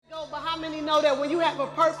know that when you have a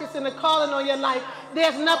purpose and a calling on your life,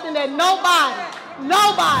 there's nothing that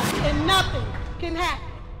nobody, and nothing can happen.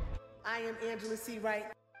 I am Angela C. Wright.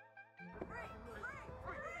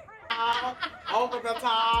 Over the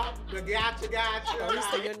top, the gotcha. He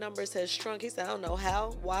said your numbers has shrunk. He said, I don't know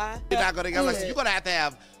how, why. You're not gonna get you're gonna have to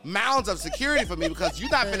have mounds of security for me because you're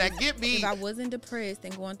not gonna get me. If I wasn't depressed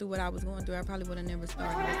and going through what I was going through, I probably would have never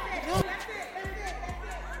started.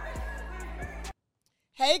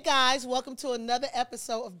 Hey guys, welcome to another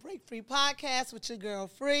episode of Break Free Podcast with your girl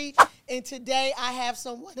Free. And today I have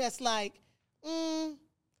someone that's like,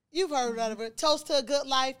 you've heard of her. Toast to a Good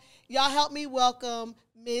Life. Y'all help me welcome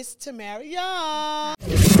Miss Tamara Young.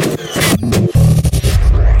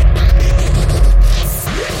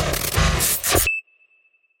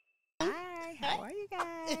 Hi, how are you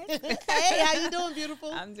guys? Hey, how you doing,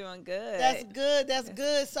 beautiful? I'm doing good. That's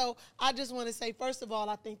good. So I just want to say, first of all,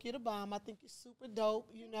 I think you're the bomb. I think you're super dope.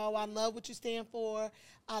 You know, I love what you stand for.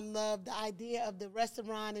 I love the idea of the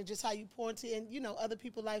restaurant and just how you pour into and, other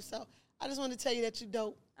people's life. So I just want to tell you that you're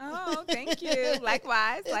dope. Oh, thank you.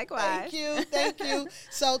 Likewise. Thank you.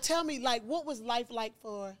 So tell me, what was life like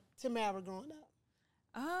for Tamara growing up?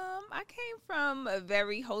 I came from a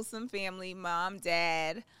very wholesome family, mom,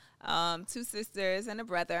 dad, 2 sisters and a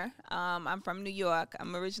brother. I'm from New York.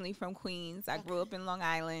 I'm originally from Queens. I grew up in Long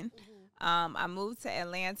Island. Mm-hmm. I moved to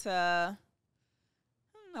Atlanta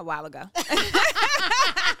a while ago.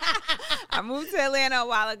 I moved to Atlanta a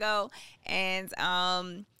while ago,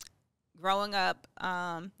 and growing up,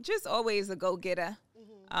 just always a go-getter,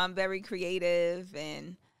 very creative,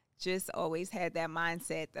 and just always had that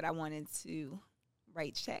mindset that I wanted to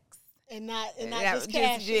write checks. And not just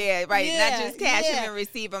cash. Yeah, right. Not just cash them and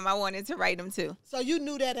receive them. I wanted to write them too. So you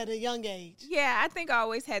knew that at a young age? Yeah, I think I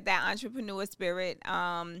always had that entrepreneur spirit.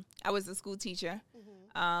 I was a school teacher,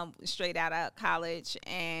 straight out of college,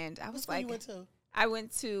 and I was you went to? I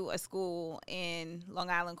went to a school in Long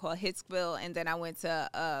Island called Hicksville, and then I went to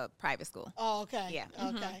a private school. Oh, okay. Yeah.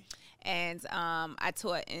 Okay. And I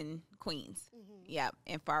taught in Queens. Yep,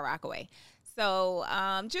 in Far Rockaway. So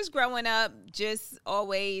just growing up, just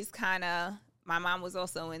always kind of, my mom was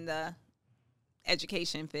also in the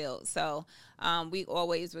education field. So we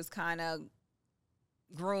always was kind of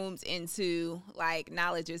groomed into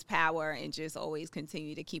knowledge is power and just always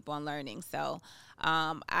continue to keep on learning. So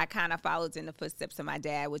I kind of followed in the footsteps of my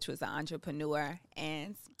dad, which was an entrepreneur,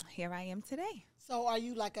 and here I am today. So are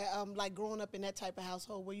you growing up in that type of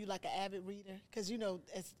household, were you like an avid reader? Because,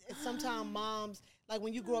 sometimes moms,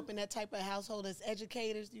 when you grow up in that type of household as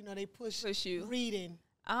educators, they push you reading.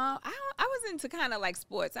 I was into kind of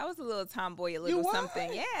sports. I was a little tomboy,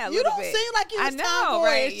 something. Yeah, a you little don't bit. seem like you was tomboy. tomboy.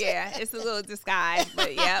 Right? Yeah, it's a little disguise,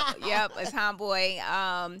 but yep, a tomboy.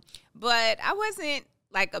 But I wasn't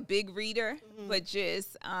a big reader, but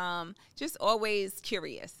just always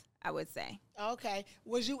curious, I would say. Okay.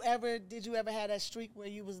 Did you ever have that streak where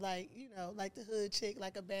you was the hood chick,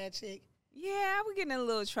 a bad chick? Yeah, I would get in a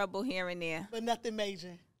little trouble here and there. But nothing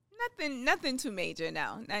major? Nothing too major,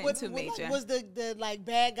 no. Nothing too major. Was the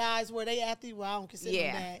bad guys, were they after you? Well, I don't consider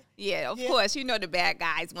them bad. Yeah, of course. The bad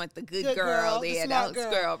guys want the good girl. The smart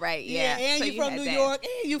girl. Right, yeah. And so you from New York,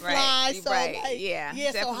 and you fly. Right, so, right.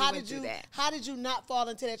 Yeah, so how did you not fall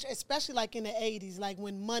into that, especially in the 80s,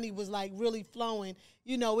 when money was really flowing,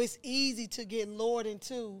 it's easy to get lured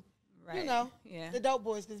into, the dope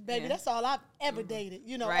boys, because, baby, that's all I've ever dated,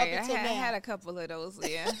 right. up until now. I had a couple of those,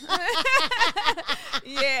 yeah.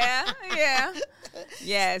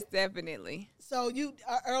 Yes, definitely. So you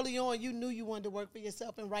early on, you knew you wanted to work for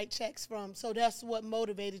yourself and write checks so that's what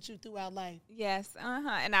motivated you throughout life. Yes,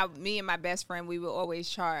 And me and my best friend, we would always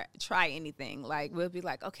try anything. We'll be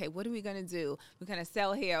okay, what are we gonna do? We're gonna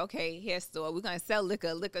sell hair, okay, hair store. We're gonna sell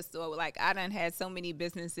liquor store. I done had so many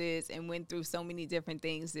businesses and went through so many different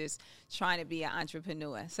things, just trying to be an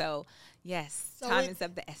entrepreneur. So yes, time is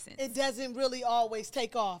of the essence. It doesn't really always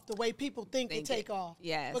take off the way people think it take off.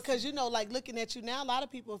 Yes, because looking at you now, a lot of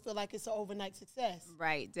people feel like it's an overnight success.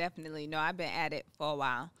 Right, definitely. No, I've been at it for a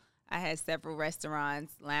while. I had several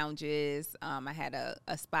restaurants, lounges. I had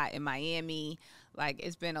a spot in Miami.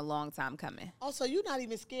 It's been a long time coming. Also, you're not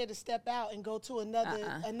even scared to step out and go to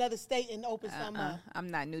another state and open something up.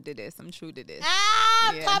 I'm not new to this. I'm true to this.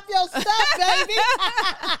 Pop your stuff, baby.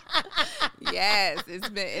 Yes,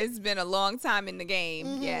 it's been a long time in the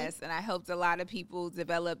game. Yes, and I helped a lot of people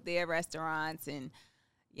develop their restaurants, and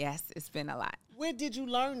yes, it's been a lot. Where did you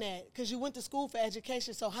learn that? Because you went to school for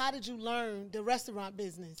education. So how did you learn the restaurant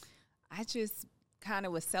business? I just kind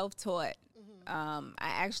of was self-taught. I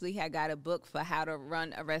actually had got a book for how to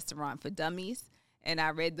run a restaurant for dummies. and I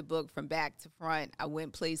read the book from back to front. I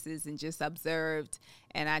went places and just observed,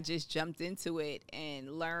 and I just jumped into it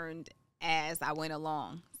and learned as I went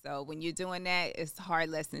along. So when you're doing that, it's hard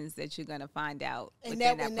lessons that you're going to find out within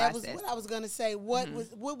that process. That was what I was going to say. What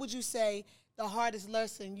would you say the hardest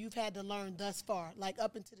lesson you've had to learn thus far, like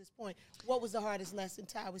up until this point? What was the hardest lesson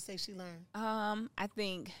Ty would say she learned? I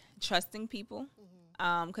think trusting people.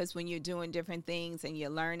 Because when you're doing different things and you're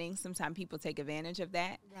learning, sometimes people take advantage of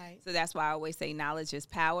that. Right. So that's why I always say knowledge is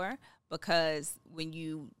power, because when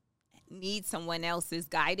you need someone else's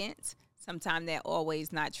guidance, sometimes they're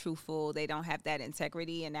always not truthful. They don't have that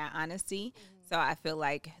integrity and that honesty. So I feel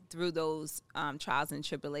like through those trials and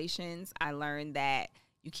tribulations, I learned that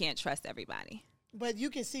you can't trust everybody. But you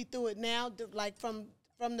can see through it now, like from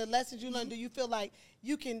the lessons you learned. Do you feel like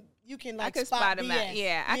you can like I could spot them out?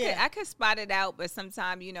 Yeah, I could spot it out. But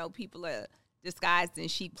sometimes people are disguised in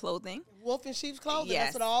sheep clothing. Wolf in sheep's clothing.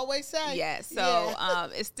 Yes. That's what I always say. Yes. So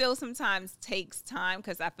it still sometimes takes time,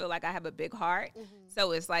 because I feel like I have a big heart.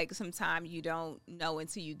 So it's like sometimes you don't know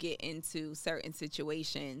until you get into certain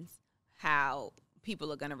situations how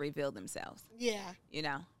people are going to reveal themselves. Yeah.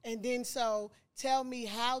 And then so tell me,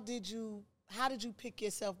 how did you pick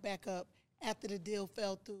yourself back up after the deal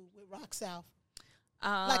fell through with Rock South?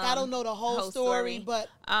 Like, I don't know the whole story, but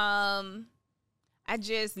I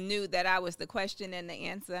just knew that I was the question and the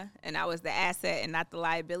answer, and I was the asset and not the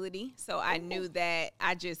liability. So I knew that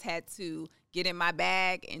I just had to get in my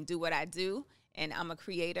bag and do what I do. And I'm a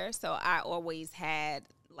creator, so I always had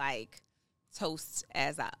like Toast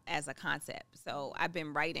as a concept. So I've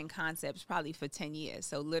been writing concepts probably for 10 years.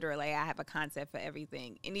 So literally I have a concept for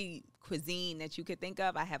everything. Any cuisine that you could think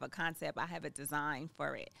of, I have a concept. I have a design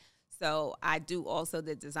for it. So I do also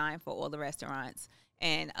the design for all the restaurants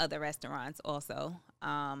and other restaurants also.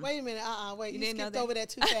 Wait a minute. Wait. You skipped that? over that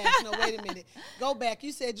too fast. No, wait a minute. Go back.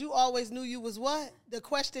 You said you always knew you was what? The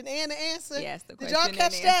question and the answer? Yes, the Did question y'all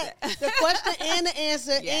catch and the that? answer. The question and the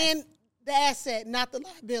answer Yes. and the asset, not the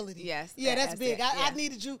liability. Yes. Yeah, that's asset, big. yeah. I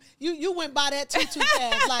needed you. You went by that too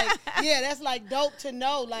fast. Like, yeah, that's like dope to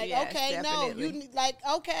know. Like, Yes, okay, definitely. no, you like,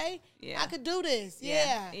 okay, Yeah. I could do this.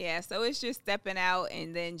 Yeah. Yeah. So it's just stepping out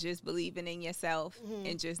and then just believing in yourself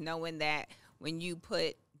and just knowing that when you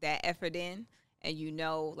put that effort in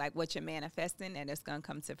and like what you're manifesting, and it's going to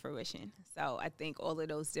come to fruition. So I think all of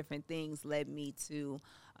those different things led me to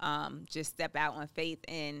just step out on faith,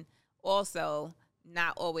 and also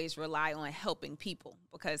not always rely on helping people,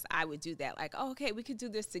 because I would do that. Like, oh, okay, we could do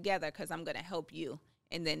this together because I'm going to help you.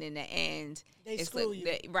 And then in the end, They screw you.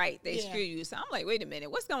 They screw you. So I'm like, wait a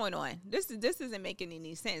minute, what's going on? This isn't making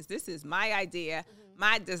any sense. This is my idea,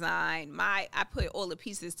 my design, I put all the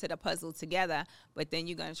pieces to the puzzle together, but then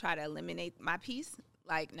you're going to try to eliminate my piece?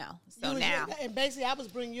 Like, no. So now. And basically, I was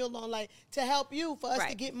bringing you along, like, to help you, for us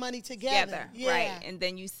to get money together. Yeah. Right. And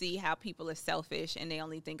then you see how people are selfish and they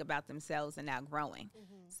only think about themselves and not growing.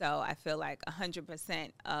 So I feel like 100%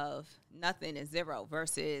 of nothing is zero,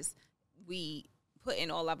 versus we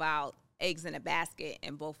putting all of our eggs in a basket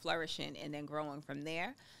and both flourishing and then growing from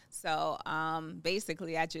there. So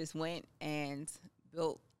basically, I just went and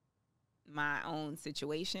built my own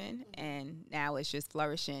situation, and now it's just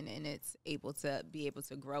flourishing, and it's able to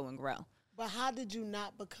grow and grow. But how did you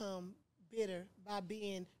not become bitter by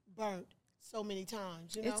being burnt so many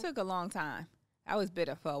times? It took a long time. I was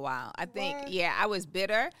bitter for a while. I think, Word? I was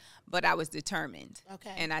bitter, but I was determined.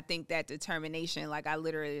 Okay. And I think that determination, like, I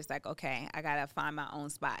literally was like, okay, I got to find my own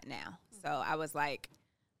spot now. So I was like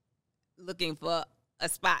looking for a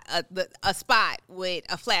spot with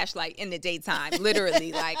a flashlight in the daytime,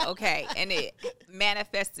 literally, like, okay. And it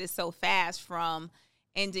manifested so fast from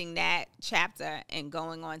ending that chapter and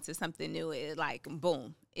going on to something new. It like,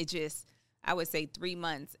 boom. It just, I would say 3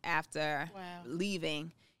 months after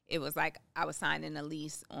leaving, it was like I was signing a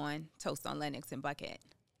lease on Toast On Lenox in Buckhead,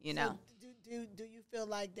 So do you feel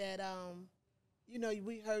like that,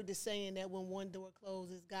 we heard the saying that when one door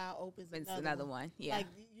closes, God opens another one. Yeah. Like,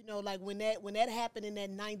 like when that happened in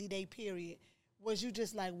that 90-day period, was you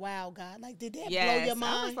just like, wow, God? Like, did that blow your mind?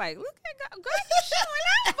 I was like, look at God, you showing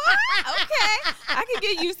up, boy. Okay, I can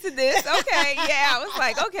get used to this. Okay, yeah. I was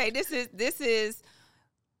like, okay, this is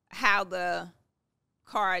how the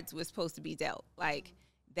cards were supposed to be dealt. Like,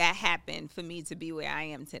 that happened for me to be where I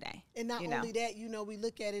am today. And not only that, we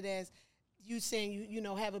look at it as you saying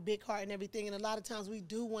you have a big heart and everything, and a lot of times we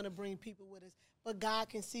do want to bring people with us, but God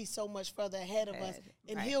can see so much further ahead of us,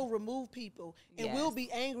 and He'll remove people, and we'll be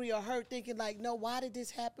angry or hurt, thinking like, no, why did this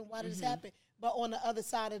happen? Why did this happen? But on the other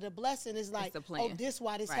side of the blessing is like, oh, this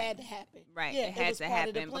why this had to happen. Right, yeah, it had to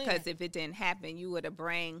happen, because if it didn't happen, you would have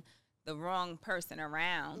bring the wrong person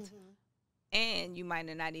around And you might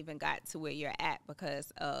have not even got to where you're at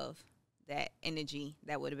because of that energy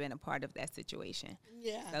that would have been a part of that situation.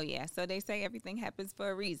 Yeah. So they say everything happens for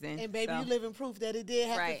a reason. And baby, so. you living proof that it did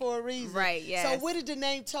happen for a reason. Right, yes. So where did the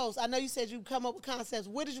name Toast? I know you said you come up with concepts.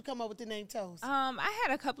 Where did you come up with the name Toast? I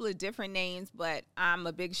had a couple of different names, but I'm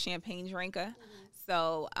a big champagne drinker.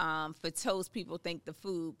 So for toast, people think the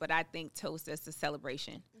food, but I think toast as a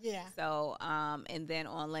celebration. Yeah. So and then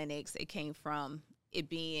on Lenox, it came from it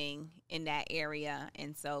being in that area,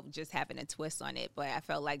 and so just having a twist on it. But I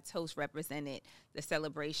felt like toast represented the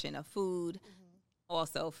celebration of food,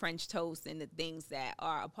 also French toast and the things that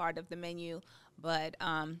are a part of the menu. But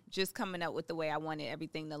just coming up with the way I wanted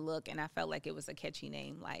everything to look, and I felt like it was a catchy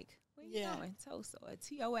name, like where you going, Toast or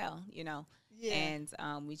TOL, you know. Yeah. And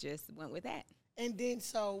we just went with that. And then,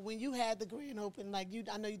 so when you had the grand open, like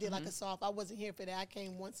I know you did like a soft. I wasn't here for that. I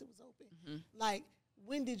came once it was open. Like,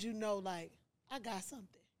 when did you know, like, I got something?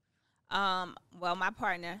 Well, my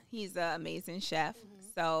partner, he's an amazing chef.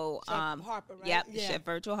 So, Chef Harper, right? Yep, Yeah. Chef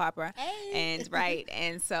Virtual Harper. Hey.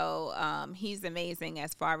 And so he's amazing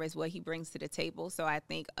as far as what he brings to the table. So I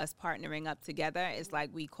think us partnering up together is like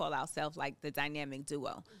we call ourselves like the dynamic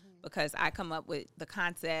duo, because I come up with the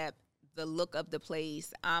concept, the look of the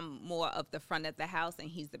place. I'm more of the front of the house and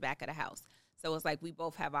he's the back of the house. So it's like we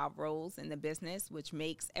both have our roles in the business, which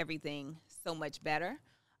makes everything so much better.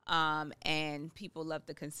 And people love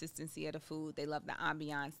the consistency of the food. They love the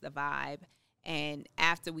ambiance, the vibe. And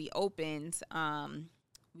after we opened,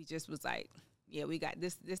 we just was like, yeah, we got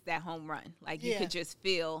this, that home run. Like you could just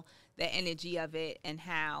feel the energy of it and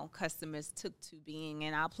how customers took to being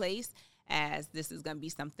in our place as this is going to be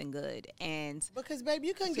something good. And because, baby,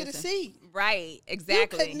 you couldn't get a seat. Right,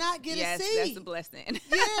 exactly. You could not get a seat. Yes, that's a blessing.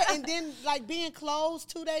 Yeah, and then, like, being closed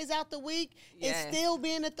 2 days out the week and still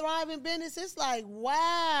being a thriving business, it's like,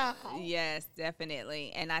 wow. Yes,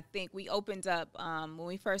 definitely. And I think we opened up, when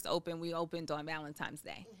we first opened, we opened on Valentine's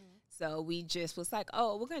Day. So we just was like,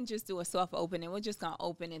 oh, we're going to just do a soft opening. We're just going to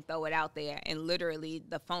open and throw it out there. And literally,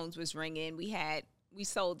 the phones was ringing. We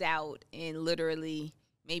sold out in literally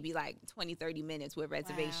maybe like 20, 30 minutes with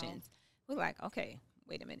reservations. We're like, okay,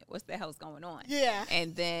 wait a minute, what's the hell's going on? Yeah.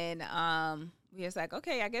 And then we was like,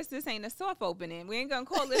 okay, I guess this ain't a soft opening. We ain't going to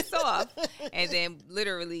call it soft. And then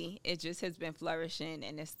literally it just has been flourishing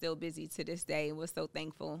and it's still busy to this day. And we're so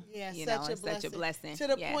thankful. Yeah, such a blessing. To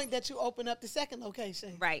the point that you open up the second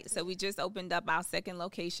location. Right. So we just opened up our second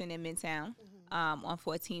location in Midtown on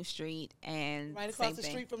 14th Street. And right across the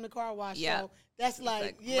street from the car wash. Yep. So that's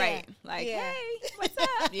like right. Like, hey, what's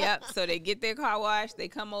up? Yep. So they get their car wash, they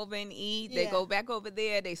come over and eat, they go back over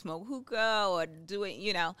there, they smoke hookah or do it,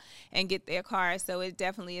 and get their car. So it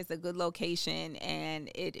definitely is a good location, and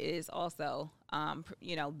it is also,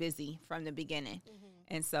 busy from the beginning.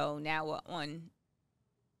 And so now we're on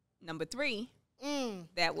number 3.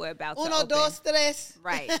 That we're about to open. Dos, tres.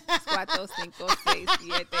 Right. Cuatro, cinco, seis,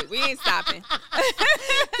 siete. We ain't stopping.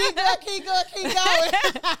 keep going.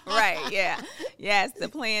 Right, yeah. Yes, the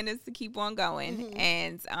plan is to keep on going.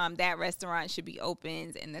 And that restaurant should be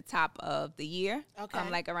opened in the top of the year. Okay.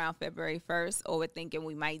 Like around February 1st, or we're thinking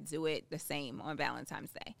we might do it the same on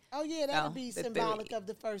Valentine's Day. Oh, yeah, that would be symbolic of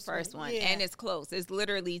the first one. Yeah. And it's close. It's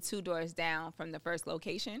literally 2 doors down from the first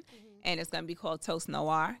location. And it's going to be called Toast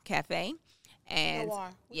Noir Cafe. And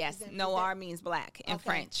Noir. Yes, noir means black in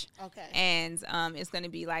French. Okay. And it's going to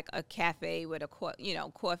be like a cafe with a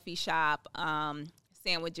coffee shop,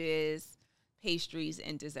 sandwiches, pastries,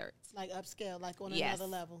 and desserts. Like upscale, like on another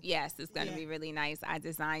level. Yes, it's going to be really nice. I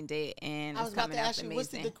designed it, and I was it's about coming to out ask you, amazing. what's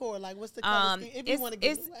the decor like? What's the color scheme? If you want to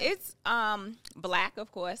give it away. It's black,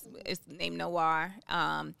 of course. It's named Noir.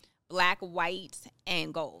 Black, white,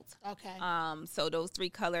 and gold. Okay. So those 3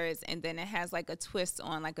 colors, and then it has like a twist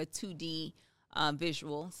on like a 2D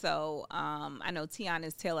visual. So I know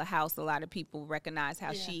Tiana's Taylor House, a lot of people recognize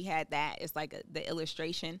how she had that. It's like the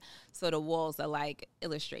illustration. So the walls are like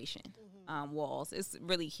illustration walls. It's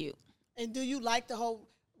really cute. And do you like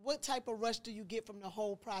what type of rush do you get from the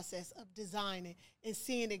whole process of designing and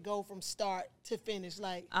seeing it go from start to finish?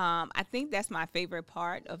 Like, I think that's my favorite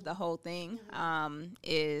part of the whole thing,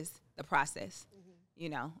 is the process.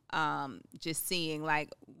 Just seeing like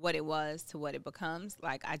what it was to what it becomes.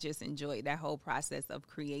 Like I just enjoyed that whole process of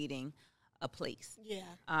creating a place. Yeah.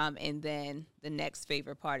 And then the next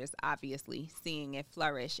favorite part is obviously seeing it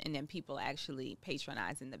flourish and then people actually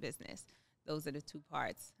patronizing the business. Those are the 2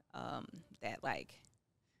 parts that like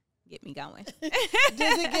get me going.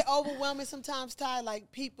 Does it get overwhelming sometimes, Ty?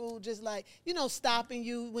 Like people just like, stopping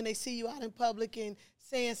you when they see you out in public and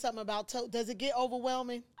saying something about Toast. Does it get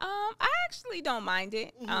overwhelming? I actually don't mind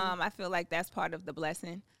it. I feel like that's part of the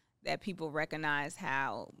blessing, that people recognize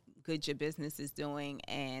how good your business is doing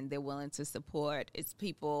and they're willing to support. It's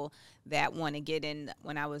people that want to get in.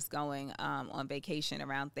 When I was going on vacation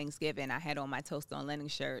around Thanksgiving, I had on my Toast On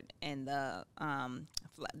Lenox shirt, and not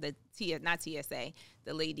TSA,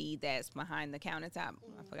 the lady that's behind the countertop,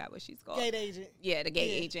 I forgot what she's called. Gate agent. Yeah, the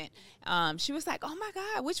gate agent. She was like, oh my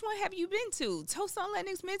God, which one have you been to? Toast on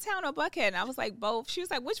Lenox, Midtown, or Buckhead? And I was like, both. She was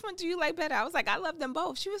like, which one do you like better? I was like, I love them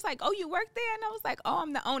both. She was like, oh, you work there? And I was like, oh,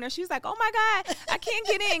 I'm the owner. She was like, oh my God, I can't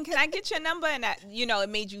get in. Can I get your number? And it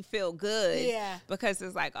made you feel good. Yeah. Because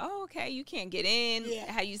it's like, oh, okay, you can't get in.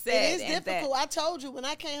 Yeah. How you said. It is difficult. I told you when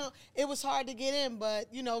I came home, it was hard to get in, but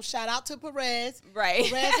shout out to Perez. Right.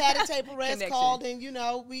 Perez had a tape. Perez Connection. called, and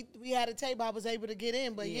we had a tape. I was able to get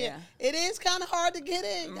in, but yeah it is kind of hard to get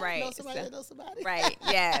in. Right. Know somebody that knows somebody. Right.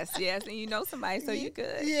 Yes. And you know somebody, so you're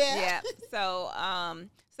good. Yeah. So I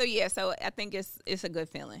think it's a good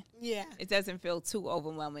feeling. Yeah. It doesn't feel too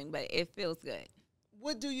overwhelming, but it feels good.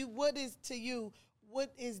 What is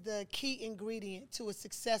the key ingredient to a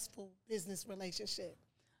successful business relationship?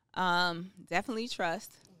 Definitely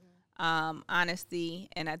trust. Honesty,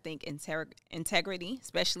 and I think integrity,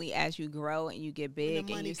 especially as you grow and you get big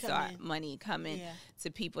and you start money coming to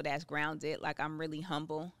people that's grounded. Like, I'm really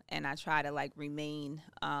humble, and I try to remain,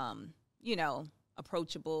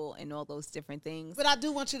 approachable and all those different things. But I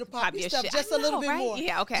do want you to pop your stuff just a little bit more.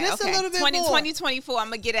 Yeah, okay. Just a little bit more. 2024, I'm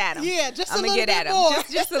going to get at them. Yeah, just a little bit more.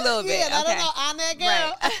 Just a little bit. Yeah, okay. I don't know. I'm that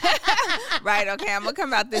girl. Right, okay. I'm going to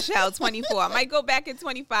come out the shell 24. I might go back in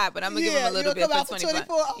 25, but I'm going to give them a little bit for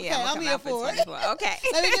 24. Okay, yeah, I'm here for it. Okay.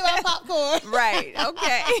 Let me get my popcorn. Right,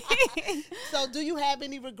 okay. So do you have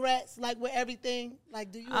any regrets, with everything?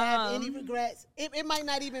 Do you have any regrets? It might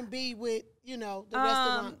not even be with, the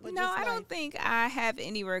restaurant. But no, I don't think I have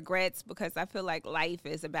any regrets, because I feel like life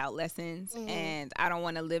is about lessons, and I don't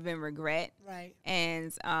want to live in regret. Right.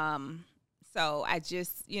 And so I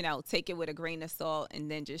just, take it with a grain of salt,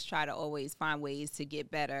 and then just try to always find ways to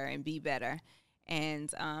get better and be better,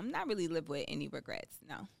 and not really live with any regrets.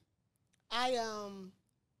 No. I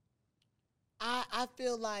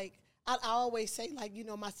feel like I always say,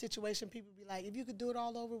 my situation, people be like, if you could do it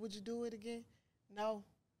all over, would you do it again? No.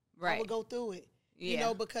 Right. I would go through it.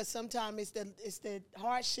 Yeah. Because sometimes it's the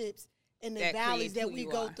hardships and the valleys that we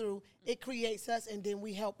go through. It creates us, and then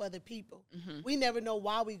we help other people. Mm-hmm. We never know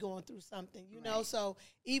why we're going through something, know. So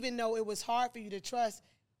even though it was hard for you to trust,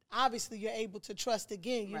 obviously you're able to trust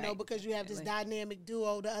again, you know, because you have this dynamic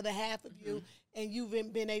duo, the other half of you, and you've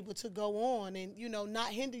been able to go on and, not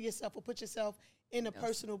hinder yourself or put yourself in a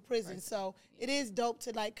personal prison. So it is dope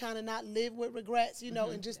to kind of not live with regrets,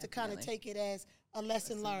 and just to kind of take it as a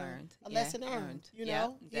lesson learned. A lesson earned, you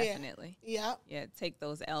know? Definitely. Yeah. Yeah, take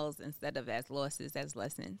those L's instead of as losses, as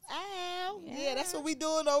lessons. Ow. Yeah, that's what we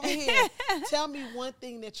doing over here. Tell me one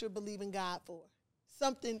thing that you're believing God for.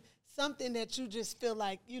 Something that you just feel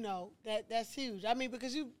like, that's huge. I mean,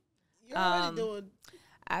 because you're already doing.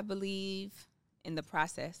 I believe in the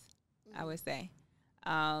process, I would say.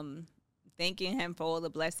 Thanking him for all the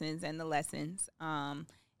blessings and the lessons.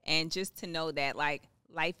 And just to know that,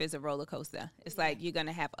 life is a roller coaster. It's you're going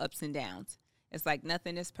to have ups and downs. It's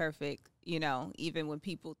nothing is perfect. Even when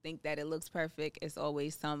people think that it looks perfect, it's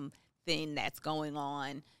always something that's going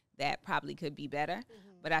on that probably could be better. Mm-hmm.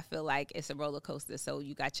 But I feel like it's a roller coaster. So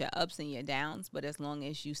you got your ups and your downs, but as long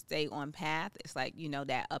as you stay on path, it's that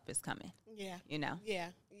up is coming. Yeah. Yeah.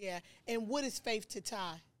 And what is faith to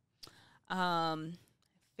Ty?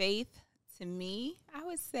 Faith to me, I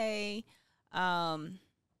would say,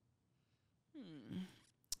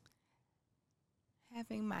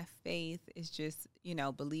 having my faith is just,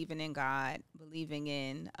 believing in God, believing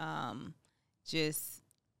in just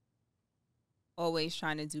always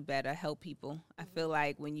trying to do better, help people. Mm-hmm. I feel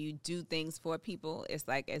like when you do things for people, it's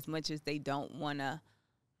as much as they don't want to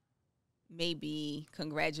maybe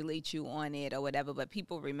congratulate you on it or whatever, but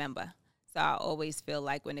people remember. So I always feel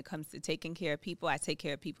like when it comes to taking care of people, I take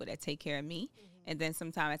care of people that take care of me. Mm-hmm. And then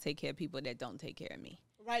sometimes I take care of people that don't take care of me.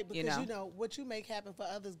 Right, because what you make happen for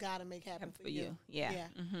others, God will make happen for you. Yeah.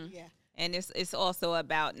 Mm-hmm. Yeah. And it's also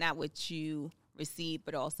about not what you receive,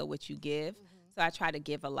 but also what you give. Mm-hmm. So I try to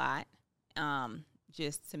give a lot,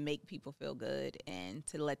 just to make people feel good and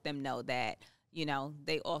to let them know that,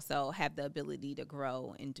 they also have the ability to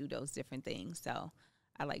grow and do those different things. So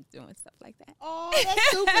I like doing stuff like that. Oh,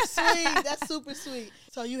 that's super sweet. That's super sweet.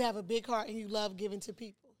 So you have a big heart and you love giving to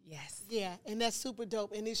people. Yes. Yeah, and that's super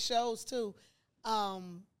dope. And it shows, too.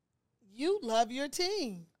 You love your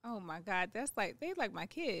team. Oh, my God. They like my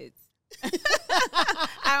kids.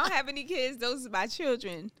 I don't have any kids. Those are my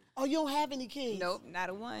children. Oh, you don't have any kids? Nope, not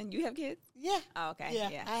a one. You have kids? Yeah. Oh, okay.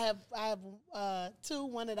 Yeah. I have two,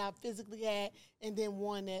 one that I physically had, and then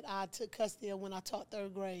one that I took custody of when I taught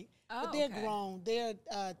third grade. Oh, but they're okay. grown. They're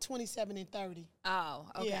 27 and 30. Oh,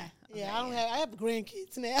 okay. Yeah. Okay, I have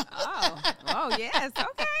grandkids now. Oh, yes.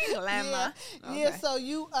 Okay. Grandma. Yeah. Okay. So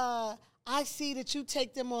you, I see that you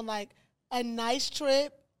take them on like a nice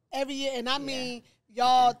trip every year, and I mean,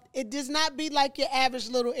 y'all, it does not be like your average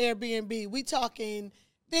little Airbnb. We talking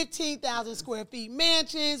 15,000 square feet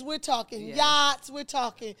mansions. We're talking yachts. We're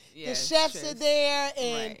talking the chefs are there,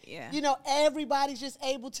 and you know, everybody's just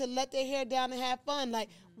able to let their hair down and have fun. Like,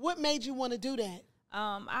 what made you want to do that?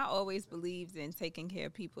 I always believed in taking care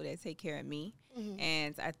of people that take care of me.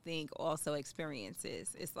 And I think also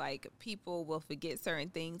experiences. It's like people will forget certain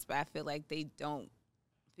things, but I feel like they don't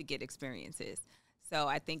forget experiences. So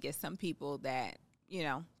I think it's some people that, you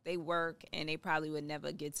know, they work and they probably would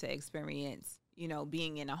never get to experience, you know,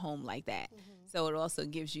 being in a home like that. So it also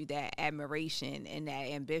gives you that admiration and that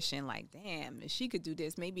ambition, like, damn, if she could do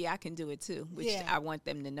this, maybe I can do it too, which I want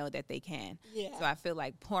them to know that they can. So I feel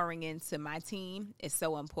like pouring into my team is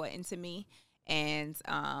so important to me. And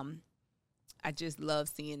I just love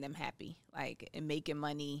seeing them happy, like, and making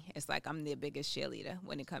money. It's like I'm their biggest cheerleader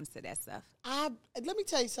when it comes to that stuff. Let me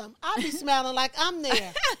tell you something. I be smiling like I'm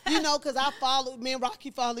there, you know, because I follow, me and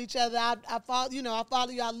Rocky follow each other. I follow, you know, I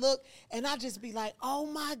follow you. I look, and I just be like, oh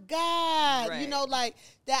my God, you know, like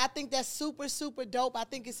that. I think that's super, super dope. I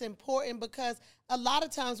think it's important because a lot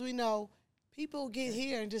of times we know people get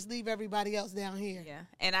here and just leave everybody else down here. Yeah,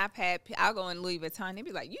 and I'll go in Louis Vuitton. They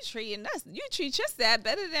be like, you treating us, you treat your staff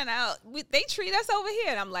better than they treat us over here.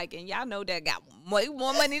 And I'm like, and y'all know that got way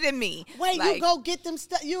more money than me. Wait, like, you go get them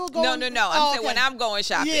stuff? You go? No. I'm saying when I'm going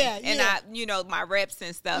shopping, and I, you know, my reps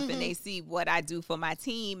and stuff, and they see what I do for my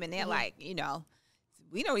team, and they're like, you know,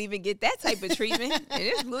 we don't even get that type of treatment, and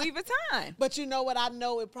it's Louis Vuitton. But you know what? I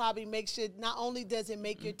know it probably makes you. Not only does it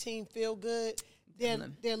make your team feel good.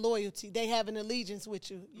 Their loyalty. They have an allegiance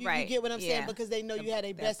with you. You get what I'm saying? Because they know you had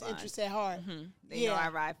their best interest at heart. They know I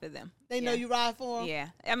ride for them. They know you ride for them? Yeah.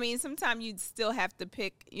 I mean, sometimes you still have to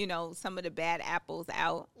pick, you know, some of the bad apples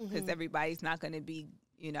out because everybody's not going to be,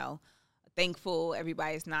 you know, thankful.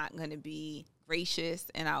 Everybody's not going to be gracious.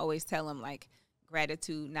 And I always tell them, like,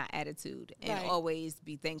 gratitude, not attitude, and always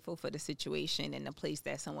be thankful for the situation and the place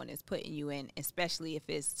that someone is putting you in, especially if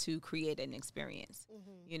it's to create an experience,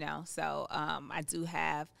 you know? So I do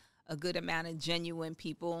have a good amount of genuine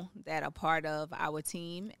people that are part of our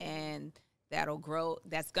team and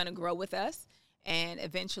that's going to grow with us. And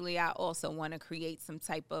eventually I also want to create some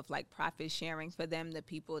type of like profit sharing for them, the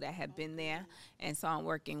people that have been there. And so I'm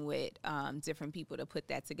working with different people to put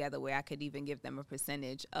that together where I could even give them a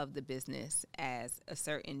percentage of the business as a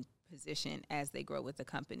certain position as they grow with the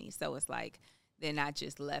company. So it's like they're not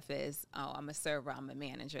just left as, oh, I'm a server, I'm a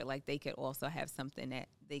manager. Like they could also have something that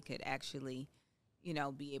they could actually, you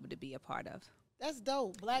know, be able to be a part of. That's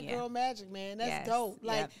dope. Black Girl Magic, man. That's dope.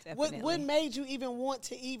 Like, what made you even want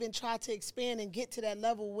to even try to expand and get to that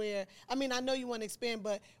level where, I mean, I know you want to expand,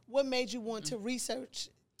 but what made you want to research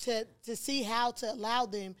to see how to allow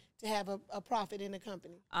them to have a profit in the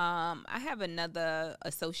company? I have another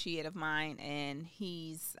associate of mine, and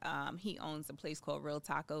he owns a place called Real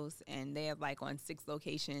Tacos, and they're like on 6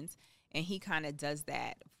 locations. And he kind of does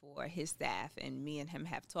that for his staff. And me and him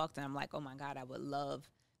have talked, and I'm like, oh, my God, I would love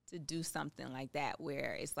to do something like that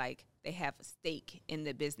where it's like they have a stake in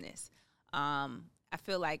the business. I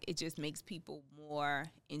feel like it just makes people more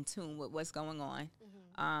in tune with what's going on.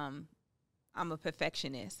 I'm a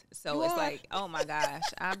perfectionist. So it's like, oh, my gosh.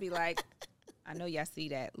 I'll be like, I know y'all see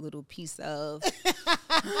that little piece of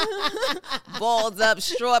balled up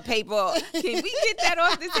straw paper. Can we get that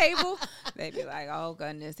off the table? They be like, oh,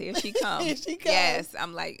 goodness, here she comes. Here she comes. Yes,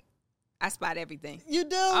 I'm like, I spot everything. You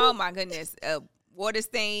do? Oh, my goodness. Water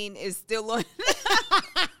stain is still on.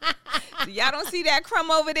 Y'all don't see that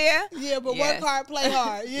crumb over there? Yeah, but work hard, play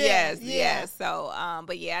hard. Yeah, yes. So,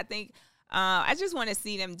 but yeah, I think I just want to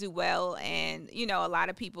see them do well. And, you know, a lot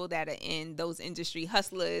of people that are in those industry,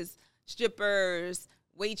 hustlers, strippers,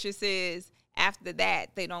 waitresses, after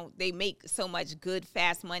that, they make so much good,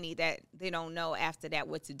 fast money that they don't know after that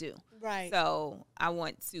what to do. Right. So I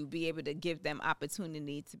want to be able to give them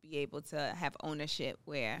opportunity to be able to have ownership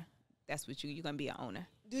where that's what you're going to be an owner.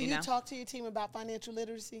 Do you talk to your team about financial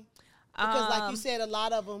literacy? Because like you said, a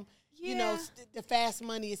lot of them, you know, the fast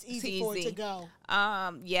money is easy for it to go.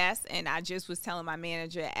 Yes, and I just was telling my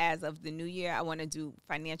manager as of the new year, I want to do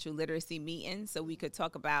financial literacy meetings so we could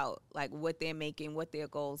talk about like what they're making, what their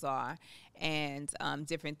goals are, and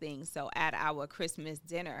different things. So at our Christmas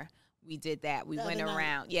dinner, we did that. We The went other night.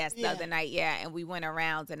 around. Yes, the Yeah. other night, and we went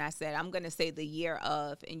around, and I said, I'm going to say the year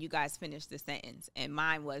of, and you guys finished the sentence. And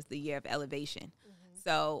mine was the year of elevation.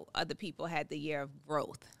 So other people had the year of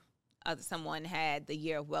growth. Someone had the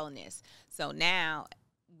year of wellness. So now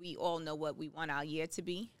we all know what we want our year to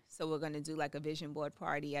be. So we're going to do like a vision board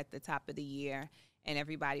party at the top of the year, and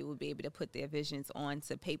everybody will be able to put their visions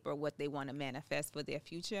onto paper, what they want to manifest for their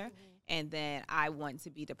future. And then I want to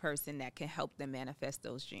be the person that can help them manifest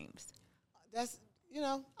those dreams. That's,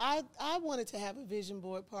 I wanted to have a vision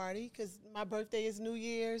board party because my birthday is New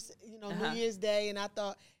Year's, New Year's Day, and I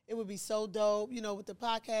thought it would be so dope, with the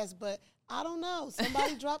podcast. But I don't know.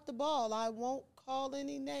 Somebody dropped the ball. I won't call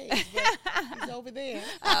any names, but he's over there.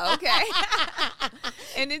 Oh, okay.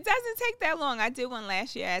 And it doesn't take that long. I did one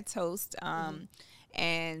last year at Toast,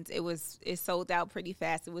 and it sold out pretty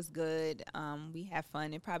fast. It was good. We had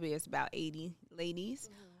fun. It probably was about 80 ladies,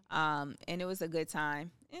 and it was a good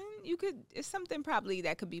time. And it's something probably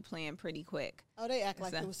that could be planned pretty quick. Oh, they act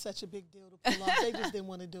like it was such a big deal to pull off. They just didn't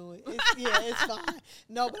want to do it. It's fine.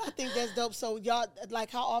 No, but I think that's dope. So y'all,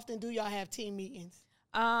 how often do y'all have team meetings?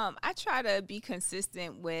 I try to be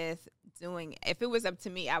consistent with doing. If it was up to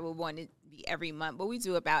me, I would want it to be every month, but we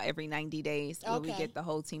do about every 90 days where we get the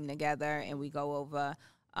whole team together and we go over,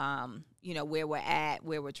 where we're at,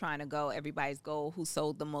 where we're trying to go, everybody's goal, who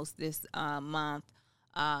sold the most this month,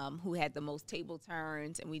 who had the most table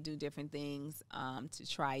turns, and we do different things to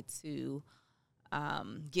try to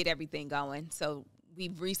get everything going. So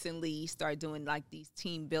we've recently started doing like these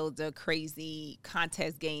team builder crazy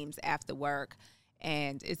contest games after work.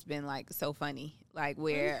 And it's been, like, so funny, like,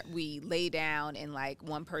 where we lay down and, like,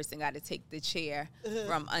 one person got to take the chair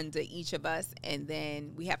from under each of us, and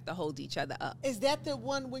then we have to hold each other up. Is that the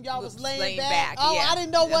one when y'all was laying back? Oh, yeah. I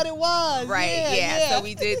didn't know what it was. Right, yeah. So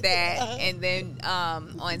we did that. And then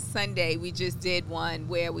on Sunday, we just did one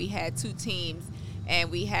where we had two teams,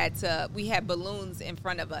 and we had balloons in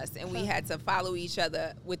front of us, and we had to follow each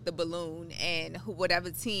other with the balloon, and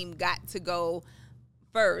whatever team got to go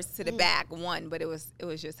first to the back won, but it was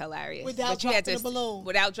just hilarious. Without dropping the balloon.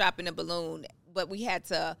 Without dropping the balloon, but we had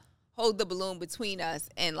to hold the balloon between us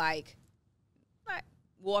and like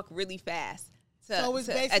walk really fast to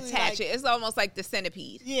attach it. It's almost like the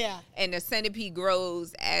centipede. Yeah. And the centipede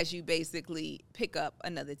grows as you basically pick up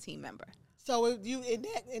another team member. So if you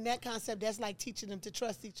in that concept, that's like teaching them to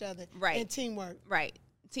trust each other, right? And teamwork, right?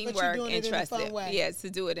 Teamwork and trust it. Yeah, to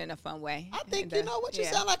do it in a fun way. I think you know what, you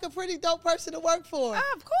sound like a pretty dope person to work for.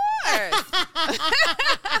 Of course.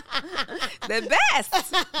 The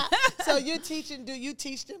best. So you teach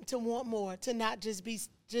them to want more, to not just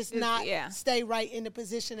stay right in the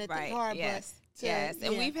position at the car, yes. but yes.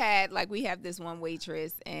 And we have this one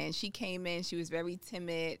waitress, and she came in, she was very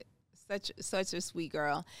timid, such a sweet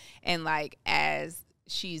girl, and like as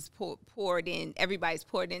she's poured in, everybody's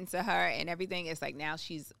poured into her and everything. It's like now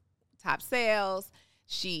she's top sales.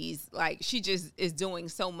 She's like, she just is doing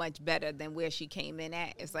so much better than where she came in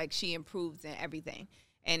at. It's like she improves in everything.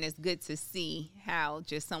 And it's good to see how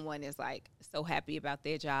just someone is like so happy about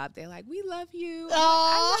their job. They're like, we love you. Like,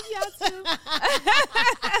 I love y'all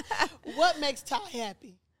too. What makes Ty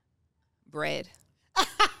happy? Bread.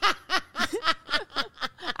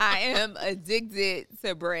 I am addicted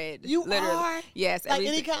to bread. You literally. are? Yes. Like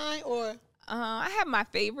any kind or? I have my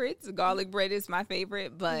favorites. Garlic bread is my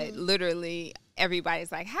favorite, but literally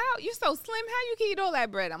everybody's like, "How you so slim? How you can eat all that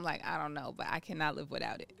bread?" I'm like, I don't know, but I cannot live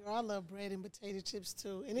without it. Girl, I love bread and potato chips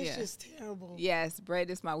too, and it's just terrible. Yes, bread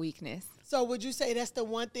is my weakness. So would you say that's the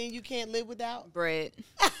one thing you can't live without? Bread.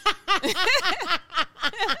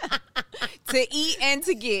 To eat and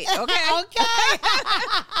to get, okay? Okay.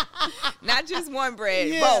 Not just one bread,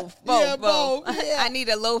 Yeah. both. Yeah. I need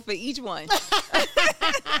a loaf for each one.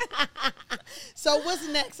 So what's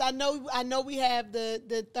next? I know we have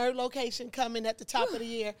the third location coming at the top of the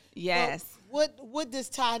year. Yes. What does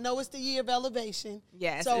Ty? I know it's the year of elevation.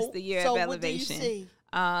 Yes, so, it's the year so of elevation. What do you see?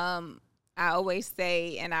 I always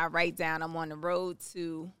say, and I write down, I'm on the road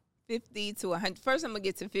to 50 to 100. First, I'm going to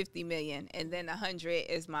get to 50 million, and then 100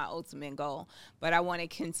 is my ultimate goal. But I want to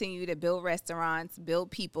continue to build restaurants, build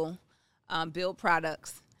people, build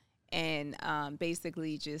products, and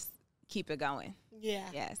basically just keep it going. Yeah.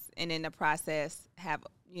 Yes. And in the process,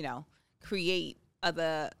 create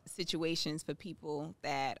other situations for people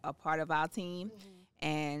that are part of our team.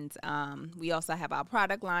 And we also have our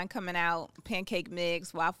product line coming out, pancake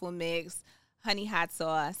mix, waffle mix, honey hot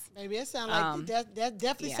sauce. Maybe it sound like that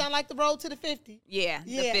definitely sound like the road to the 50. Yeah,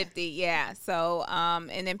 the 50. Yeah. So,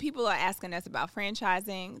 and then people are asking us about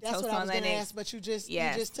franchising. That's Toast what I on was going to Lenox. ask, but you just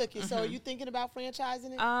took it. So, are you thinking about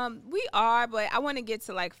franchising it? We are, but I want to get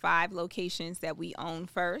to like 5 locations that we own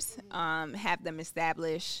first. Have them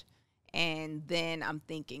established, and then I'm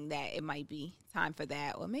thinking that it might be time for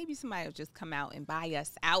that, or maybe somebody will just come out and buy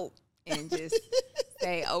us out and just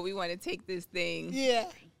say, "Oh, we want to take this thing." Yeah.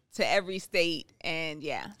 To every state, and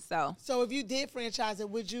so if you did franchise it,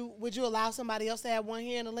 would you allow somebody else to have one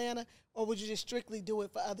here in Atlanta, or would you just strictly do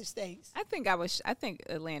it for other states? I think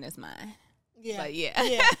Atlanta's mine. Yeah, but yeah,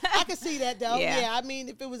 I can see that though. Yeah. I mean,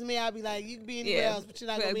 if it was me, I'd be like, you can be anywhere else, but you're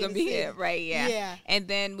not gonna be here, right? Yeah. And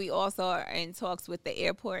then we also are in talks with the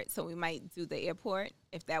airport, so we might do the airport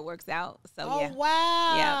if that works out. So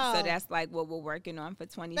wow, yeah. So that's like what we're working on for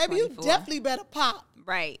 2024. Maybe you definitely better pop.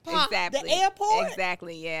 Right, pop. exactly. The airport,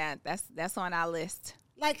 exactly. Yeah, that's on our list.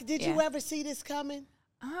 Like, did you ever see this coming?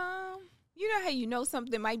 You know how you know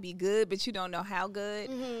something might be good, but you don't know how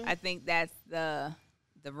good. I think that's the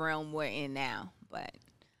realm we're in now. But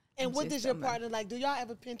and what does your partner like? Do y'all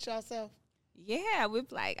ever pinch yourself? Yeah, I be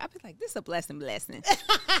like, this is a blessing. Not just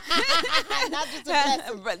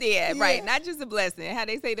a blessing. Right. Not just a blessing. How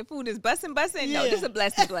they say the food is bussin'. No, this is a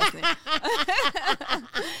blessing.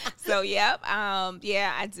 So,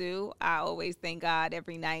 I do. I always thank God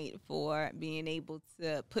every night for being able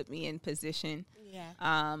to put me in position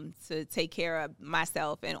to take care of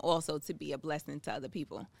myself and also to be a blessing to other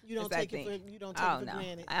people. You don't take it for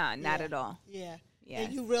granted. Not at all. Yeah. Yes.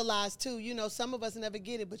 And you realize, too, some of us never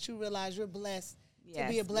get it, but you realize you're blessed to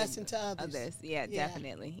be a blessing to others. Yeah,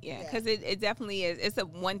 definitely. Yeah, because it definitely is. It's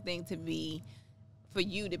one thing for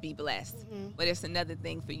you to be blessed, but it's another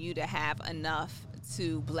thing for you to have enough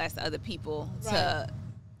to bless other people to,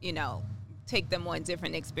 take them on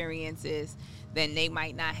different experiences than they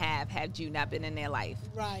might not have had you not been in their life.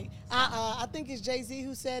 Right. So. I think it's Jay-Z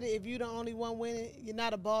who said it. If you're the only one winning, you're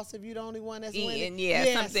not a boss. If you're the only one that's winning.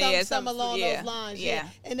 Something along those lines. Yeah.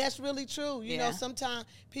 And that's really true. You know, sometimes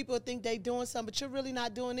people think they doing something, but you're really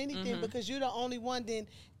not doing anything because you're the only one. Then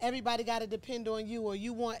everybody got to depend on you, or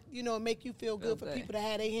you want, make you feel good for people to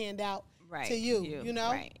have their hand out. Right. To you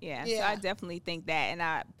know? Right, yeah. So I definitely think that, and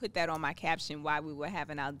I put that on my caption while we were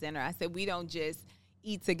having our dinner. I said, we don't just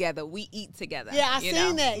eat together, we eat together. Yeah, I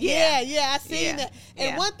seen that. Yeah, I seen that.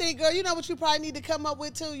 And one thing, girl, you know what you probably need to come up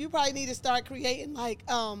with, too? You probably need to start creating, like,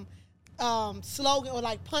 slogan or,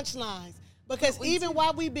 like, punchlines. Because even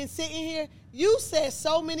while we've been sitting here, you said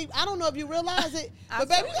so many. I don't know if you realize it, but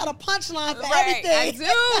baby, you got a punchline for everything. I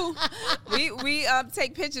do. we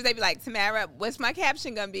take pictures. They be like, Tamara, what's my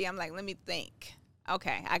caption gonna be? I'm like, let me think.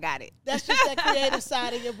 Okay, I got it. That's just that creative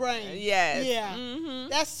side of your brain. Yes. Yeah. Mm-hmm.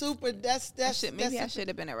 That's super. Maybe I should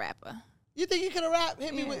have been a rapper. You think you could have rapped?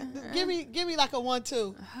 Hit me with. Give me like a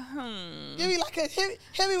 1-2. Give me like hit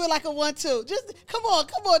me with like a 1-2. Just come on.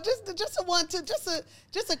 Just a 1-2.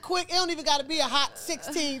 Just a quick. It don't even got to be a hot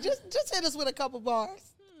 16. Just hit us with a couple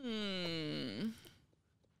bars.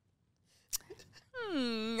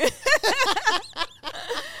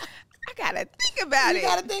 I gotta think about it. You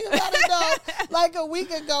gotta think about it though. Like a week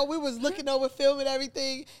ago, we was looking over film and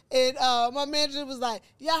everything, and my manager was like,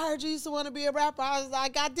 "Yeah, I heard you used to want to be a rapper." I was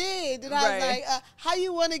like, "I did," and I was like, "How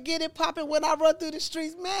you want to get it popping when I run through the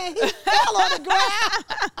streets, man?" He fell on the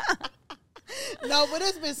ground. No, but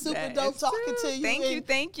it's been super dope talking to you.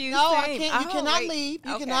 Thank you. No, I can't. You cannot leave.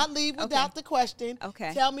 You cannot leave without the question.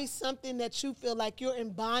 Okay. Tell me something that you feel like you're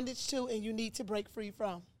in bondage to and you need to break free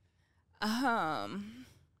from.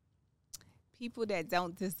 People that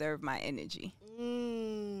don't deserve my energy.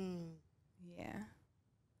 Yeah.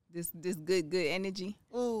 This good energy.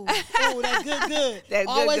 Ooh, that's good. That's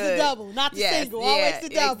always good. A double, not the single. Always the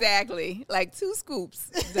double. Exactly. Like 2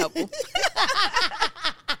 scoops, double.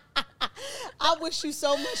 I wish you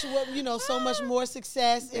so much more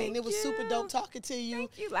success, and it was super dope talking to you.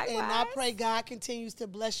 Thank you, likewise. And I pray God continues to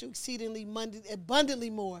bless you exceedingly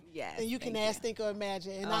abundantly more than you can ask, think, or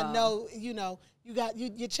imagine. And I know,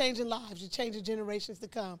 you're changing lives, you're changing generations to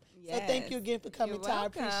come. Yes. So thank you again for coming. I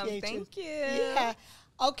appreciate you. Thank you. Yeah.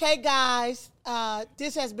 Okay, guys,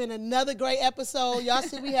 this has been another great episode. Y'all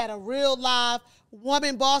see we had a real live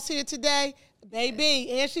woman boss here today,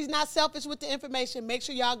 baby, and she's not selfish with the information. Make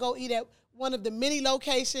sure y'all go eat at one of the many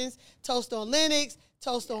locations, Toast on Lenox,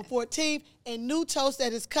 Toast on 14th, and new Toast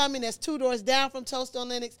that is coming. That's 2 doors down from Toast on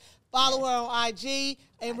Lenox. Follow her on IG.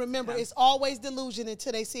 And remember, it's always delusion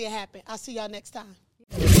until they see it happen. I'll see y'all next time.